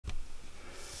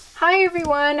Hi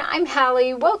everyone, I'm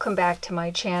Hali. Welcome back to my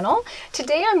channel.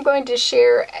 Today I'm going to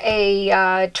share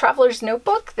a traveler's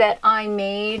notebook that I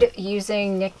made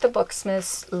using Nik The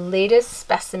Booksmith's latest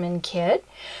Specimen kit.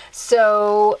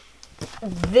 So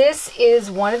this is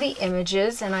one of the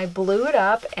images, and I blew it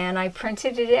up and I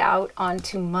printed it out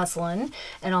onto muslin,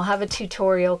 and I'll have a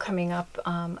tutorial coming up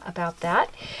about that.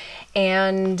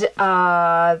 And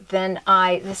then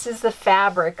this is the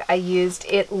fabric I used.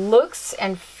 It looks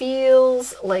and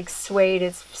feels like suede.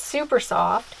 It's super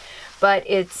soft, but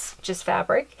it's just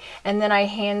fabric. And then I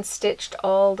hand stitched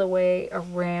all the way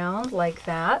around like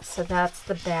that. So that's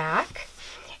the back.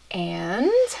 And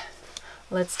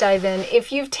let's dive in.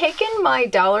 If you've taken my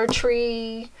Dollar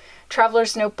Tree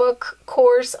Traveler's Notebook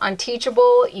course on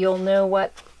Teachable, you'll know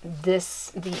what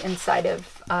the inside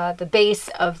of the base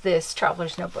of this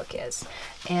traveler's notebook is.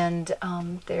 And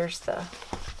there's the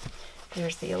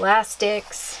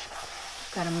elastics.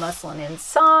 Got a muslin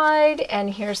inside, and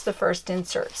here's the first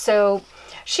insert. So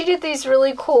she did these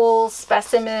really cool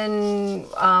specimen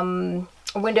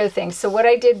window things. So what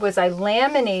I did was I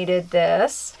laminated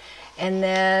this, and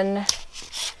then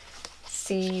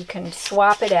see, you can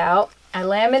swap it out. I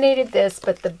laminated this,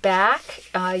 but the back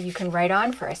you can write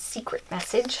on for a secret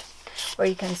message, or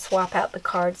you can swap out the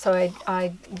card. So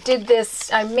I did this.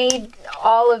 I made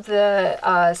all of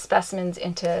the specimens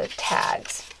into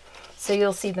tags, so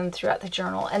you'll see them throughout the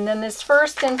journal. And then this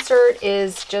first insert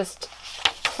is just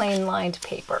plain lined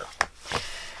paper.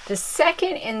 The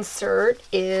second insert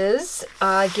is,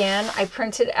 again, I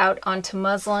printed out onto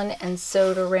muslin and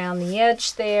sewed around the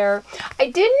edge there. I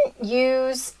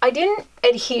didn't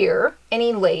adhere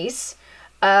any lace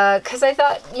because I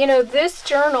thought, you know, this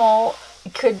journal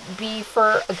could be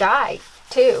for a guy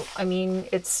too. I mean,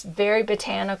 it's very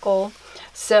botanical.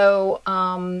 So,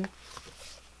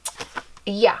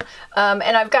 yeah,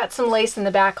 and I've got some lace in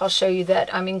the back. I'll show you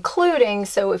that I'm including,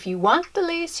 so if you want the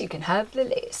lace, you can have the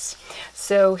lace.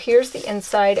 So here's the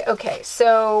inside. Okay,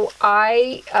 so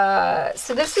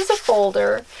so this is a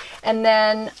folder, and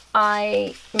then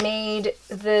I made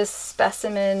this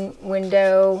specimen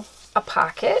window a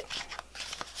pocket.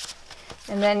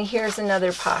 And then here's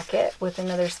another pocket with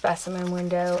another specimen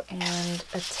window and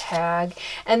a tag.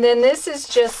 And then this is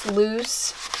just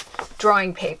loose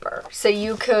drawing paper. So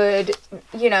you could,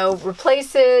 you know,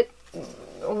 replace it,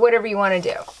 whatever you want to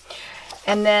do.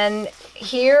 And then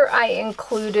here I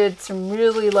included some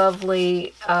really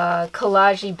lovely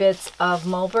collage-y bits of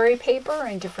mulberry paper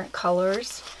in different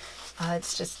colors.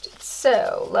 It's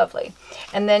so lovely.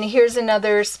 And then here's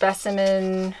another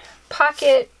specimen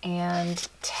pocket and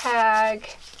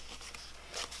tag.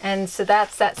 And so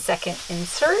that's that second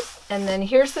insert. And then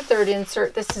here's the third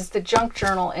insert. This is the junk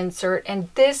journal insert, and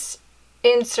this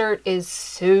insert is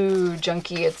so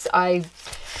junky.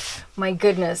 My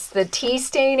goodness, the tea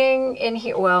staining in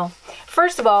here. Well,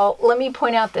 first of all, let me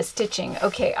point out the stitching.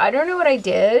 Okay, I don't know what I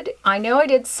did. I know I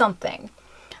did something,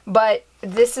 but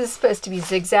this is supposed to be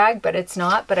zigzag, but it's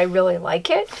not, but I really like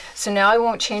it. So now I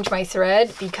won't change my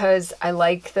thread because I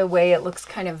like the way it looks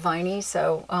kind of viney.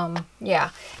 So,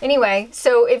 yeah. Anyway,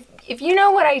 so if you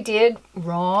know what I did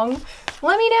wrong,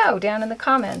 let me know down in the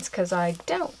comments, because I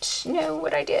don't know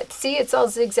what I did. See, it's all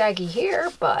zigzaggy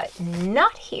here, but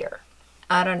not here.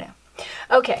 I don't know.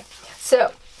 Okay,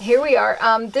 so here we are.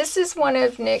 This is one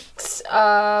of Nik's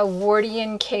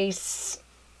Wardian case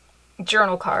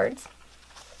journal cards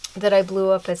that I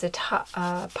blew up as a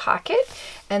pocket.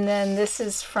 And then this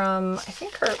is from, I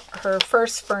think, her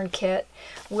first fern kit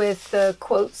with the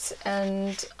quotes.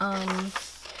 And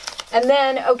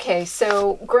then, okay,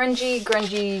 so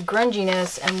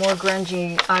grunginess and more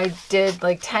grungy. I did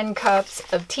like 10 cups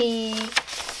of tea.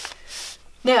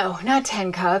 No, not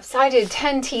 10 cups. I did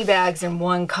 10 tea bags and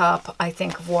 1 cup, I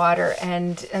think, of water.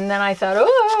 And then I thought,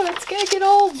 oh, it's going to get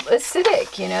all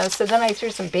acidic, you know. So then I threw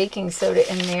some baking soda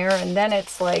in there, and then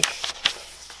it's like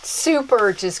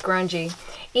super just grungy.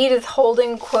 Edith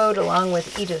Holden quote along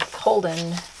with Edith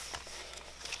Holden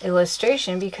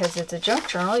illustration, because it's a junk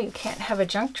journal. You can't have a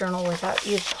junk journal without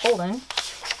Edith Holden.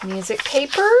 Music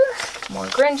paper, more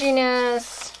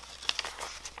grunginess.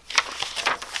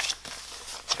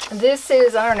 This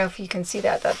is, I don't know if you can see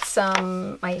that, that's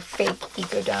my fake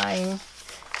Ecodyne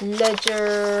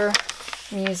ledger,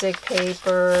 music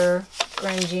paper,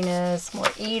 grunginess,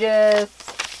 more Edith,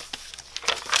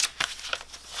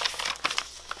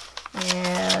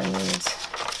 and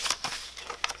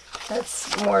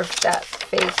that's more of that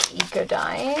fake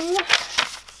Ecodyne,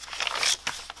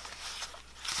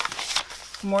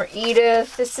 more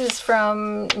Edith. This is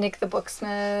from Nik The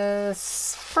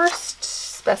Booksmith's first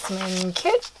Specimen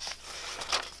kit,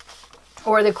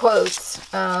 or the quotes.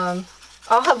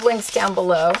 I'll have links down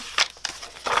below.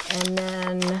 And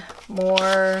then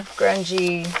more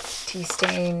grungy,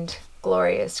 tea-stained,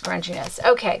 glorious grunginess.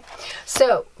 Okay,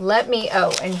 so let me,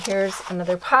 oh, and here's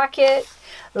another pocket.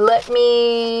 Let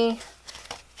me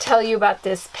tell you about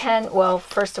this pen. Well,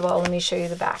 first of all, let me show you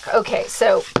the back. Okay,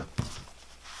 so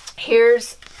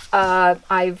here's,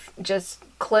 I've just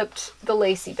clipped the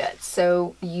lacy bits.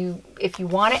 So if you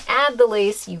want to add the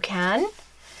lace, you can.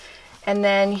 And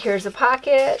then here's a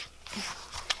pocket,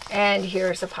 and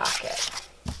here's a pocket.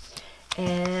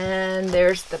 And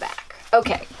there's the back.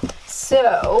 Okay,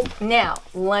 so now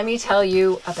let me tell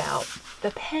you about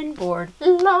the pen board.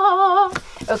 La!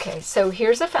 Okay, so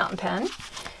here's a fountain pen,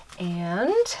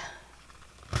 and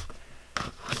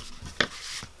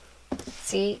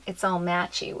see, it's all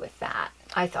matchy with that.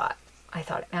 I thought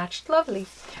it matched lovely.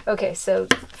 Okay, so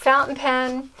fountain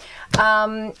pen,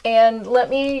 and let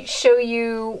me show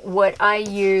you what I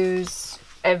use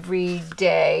every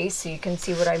day so you can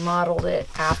see what I modeled it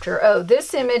after. Oh,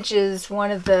 this image is one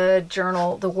of the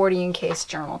journal, the Wardian Case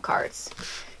journal cards,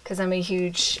 because I'm a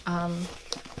huge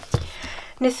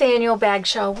Nathaniel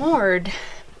Bagshaw Ward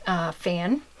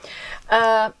fan.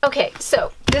 Okay,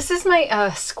 so this is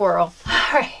my squirrel.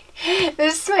 All right.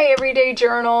 This is my everyday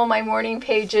journal, my morning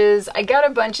pages. I got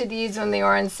a bunch of these when they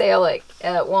were on sale at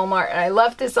Walmart, and I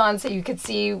left this on so you could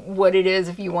see what it is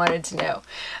if you wanted to know.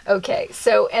 Okay,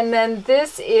 so, and then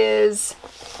this is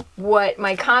what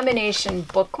my combination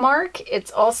bookmark.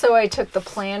 It's also, I took the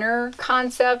planner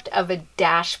concept of a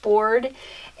dashboard,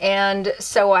 and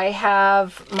so I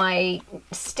have my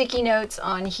sticky notes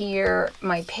on here,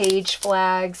 my page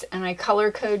flags, and I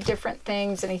color code different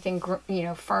things. Anything, you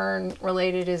know, fern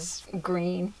related is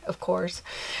green, of course.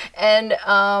 And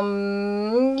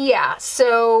yeah,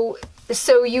 so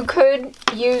you could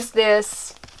use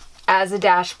this as a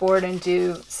dashboard and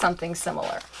do something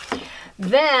similar.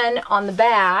 Then on the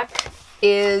back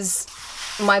is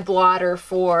my blotter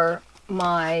for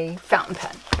my fountain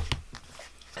pen.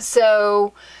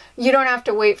 So you don't have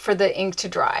to wait for the ink to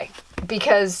dry,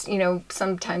 because, you know,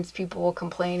 sometimes people will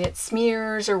complain it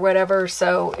smears or whatever,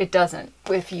 so it doesn't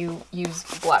if you use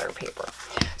blotter paper.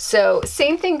 So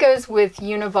same thing goes with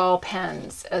Univol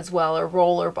pens as well, or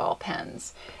rollerball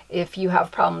pens, if you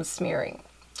have problems smearing.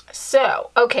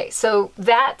 So, okay, so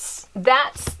that's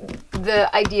the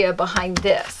idea behind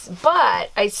this, but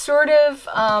I sort of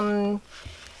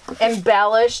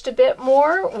embellished a bit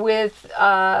more with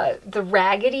the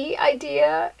raggedy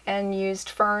idea and used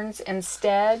ferns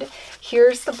instead.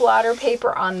 Here's the blotter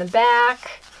paper on the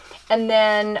back, and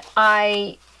then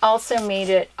I also made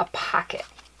it a pocket.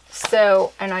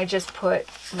 So, and I just put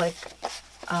like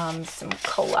some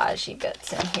collage-y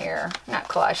bits in here. Not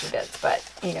collage-y bits, but,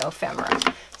 you know, ephemera.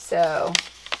 So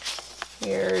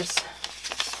here's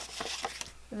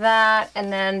that,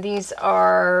 and then these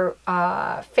are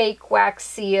fake wax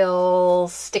seal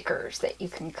stickers that you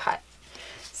can cut.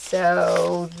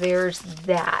 So there's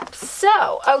that.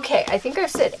 So, okay, I think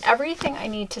I've said everything I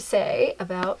need to say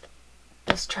about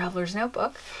this Traveler's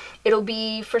Notebook. It'll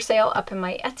be for sale up in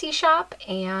my Etsy shop,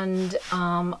 and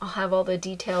I'll have all the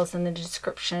details in the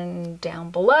description down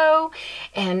below,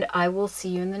 and I will see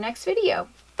you in the next video.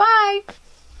 Bye!